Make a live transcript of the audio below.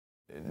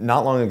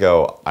Not long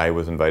ago, I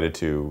was invited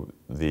to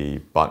the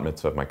bat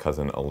mitzvah of my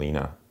cousin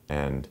Alina,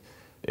 and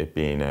it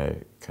being a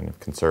kind of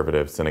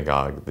conservative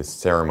synagogue, this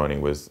ceremony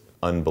was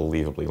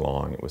unbelievably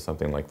long. It was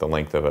something like the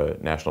length of a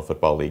National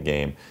Football League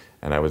game,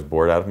 and I was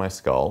bored out of my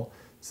skull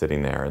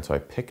sitting there, and so I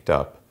picked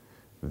up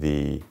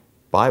the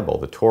Bible,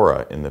 the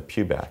Torah, in the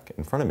pew back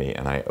in front of me,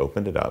 and I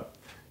opened it up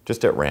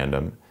just at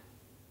random,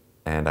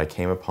 and I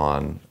came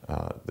upon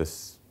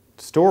this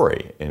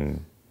story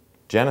in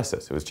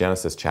Genesis. It was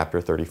Genesis chapter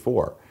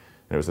 34.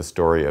 And it was the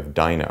story of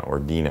Dinah, or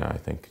Dinah, I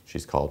think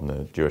she's called in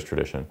the Jewish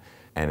tradition.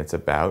 And it's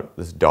about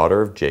this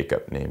daughter of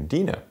Jacob named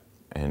Dinah.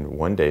 And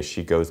one day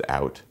she goes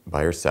out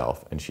by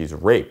herself and she's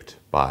raped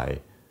by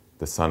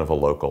the son of a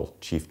local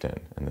chieftain.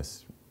 And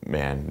this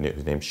man,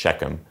 who's named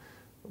Shechem,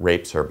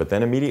 rapes her, but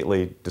then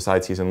immediately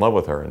decides he's in love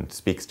with her and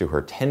speaks to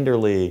her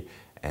tenderly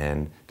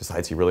and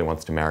decides he really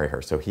wants to marry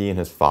her. So he and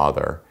his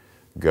father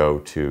go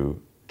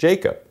to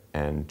Jacob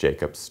and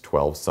Jacob's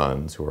 12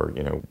 sons, who are,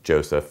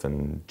 Joseph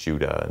and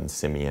Judah and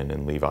Simeon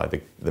and Levi,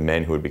 the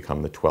men who would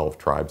become the 12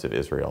 tribes of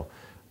Israel.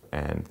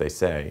 And they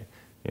say,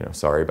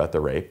 sorry about the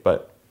rape,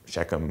 but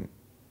Shechem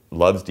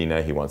loves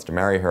Dinah, he wants to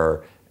marry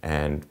her,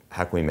 and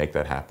how can we make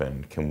that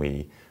happen?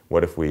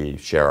 What if we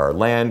share our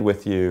land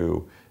with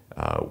you?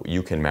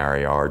 You can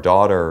marry our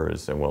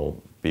daughters and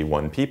we'll be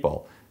one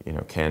people.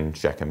 Can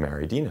Shechem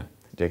marry Dinah?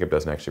 Jacob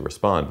doesn't actually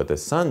respond, but the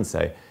sons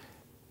say,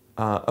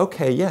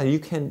 okay, yeah, you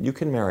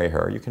can marry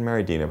her, you can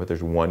marry Dinah, but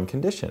there's one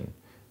condition,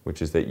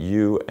 which is that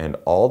you and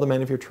all the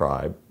men of your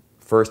tribe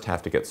first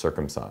have to get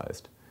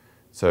circumcised.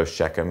 So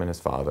Shechem and his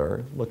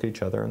father look at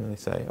each other and they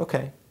say,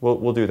 okay,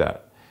 we'll do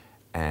that.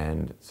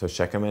 And so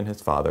Shechem and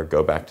his father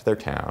go back to their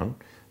town.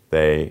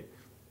 They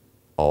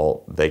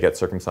get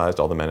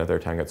circumcised, all the men of their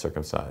town get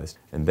circumcised.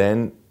 And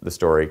then the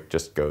story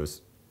just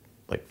goes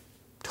like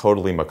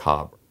totally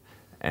macabre.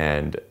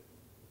 And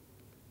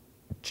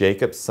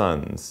Jacob's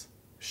sons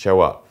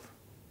show up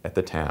at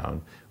the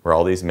town where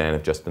all these men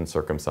have just been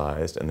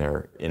circumcised and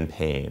they're in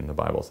pain, the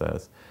Bible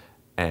says,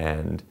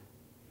 and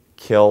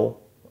kill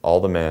all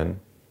the men,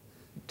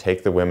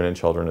 take the women and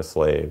children as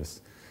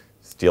slaves,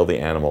 steal the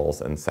animals,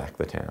 and sack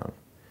the town.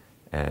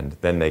 And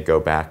then they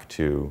go back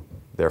to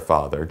their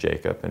father,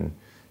 Jacob, and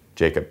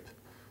Jacob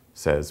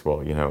says,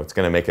 well, it's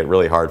going to make it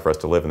really hard for us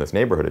to live in this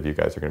neighborhood if you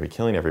guys are going to be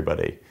killing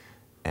everybody.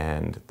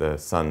 And the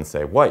sons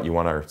say, what, you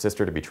want our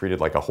sister to be treated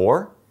like a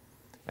whore?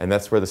 And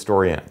that's where the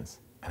story ends.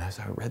 And as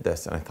I read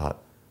this, and I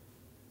thought,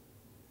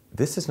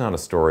 this is not a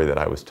story that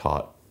I was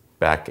taught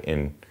back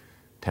in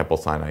Temple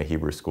Sinai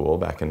Hebrew School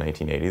back in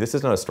 1980. This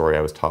is not a story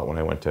I was taught when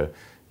I went to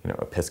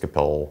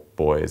Episcopal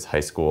boys'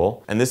 high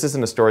school. And this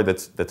isn't a story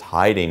that's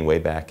hiding way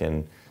back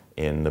in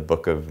the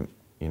book of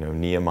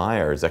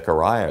Nehemiah or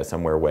Zechariah,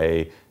 somewhere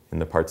way in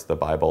the parts of the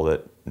Bible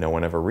that no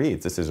one ever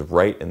reads. This is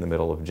right in the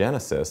middle of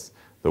Genesis,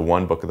 the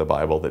one book of the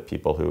Bible that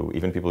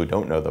even people who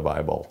don't know the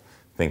Bible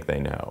think they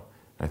know.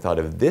 And I thought,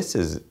 if this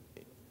is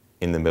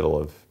in the middle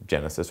of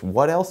Genesis,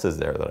 what else is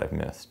there that I've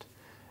missed?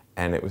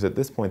 And it was at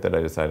this point that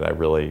I decided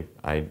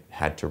I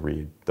had to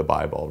read the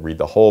Bible, read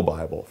the whole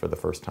Bible for the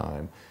first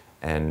time,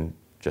 and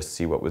just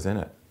see what was in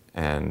it.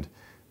 And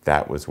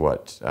that was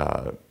what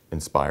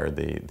inspired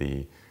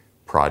the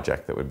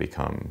project that would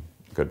become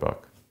Good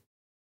Book.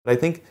 But I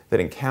think that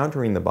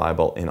encountering the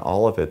Bible in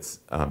all of its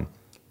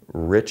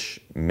rich,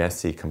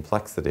 messy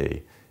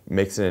complexity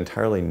makes it an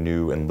entirely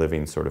new and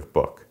living sort of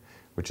book,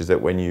 which is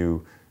that when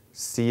you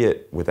see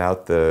it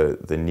without the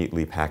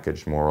neatly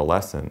packaged moral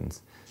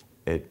lessons,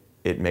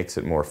 it makes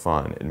it more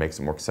fun, it makes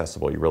it more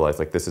accessible. You realize,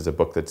 like, this is a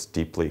book that's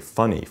deeply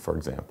funny, for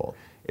example.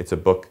 It's a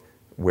book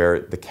where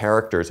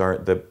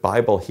the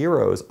Bible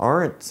heroes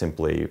aren't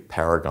simply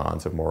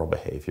paragons of moral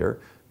behavior.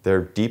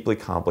 They're deeply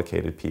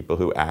complicated people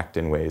who act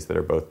in ways that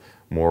are both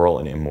moral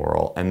and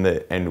immoral,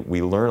 and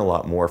we learn a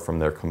lot more from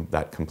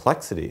that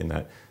complexity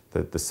and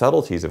the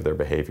subtleties of their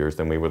behaviors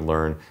than we would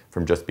learn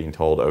from just being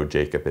told, oh,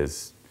 Jacob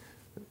is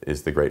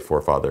the great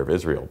forefather of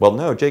Israel. Well,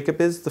 no, Jacob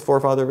is the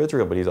forefather of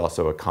Israel, but he's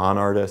also a con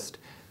artist.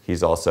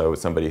 He's also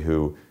somebody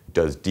who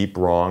does deep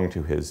wrong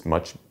to his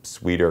much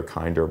sweeter,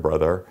 kinder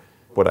brother.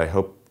 What I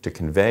hope to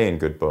convey in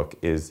Good Book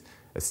is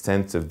a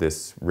sense of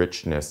this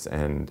richness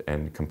and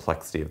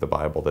complexity of the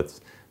Bible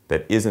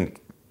that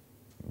isn't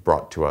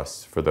brought to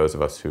us for those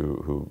of us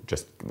who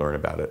just learn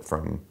about it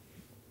from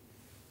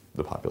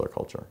the popular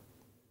culture.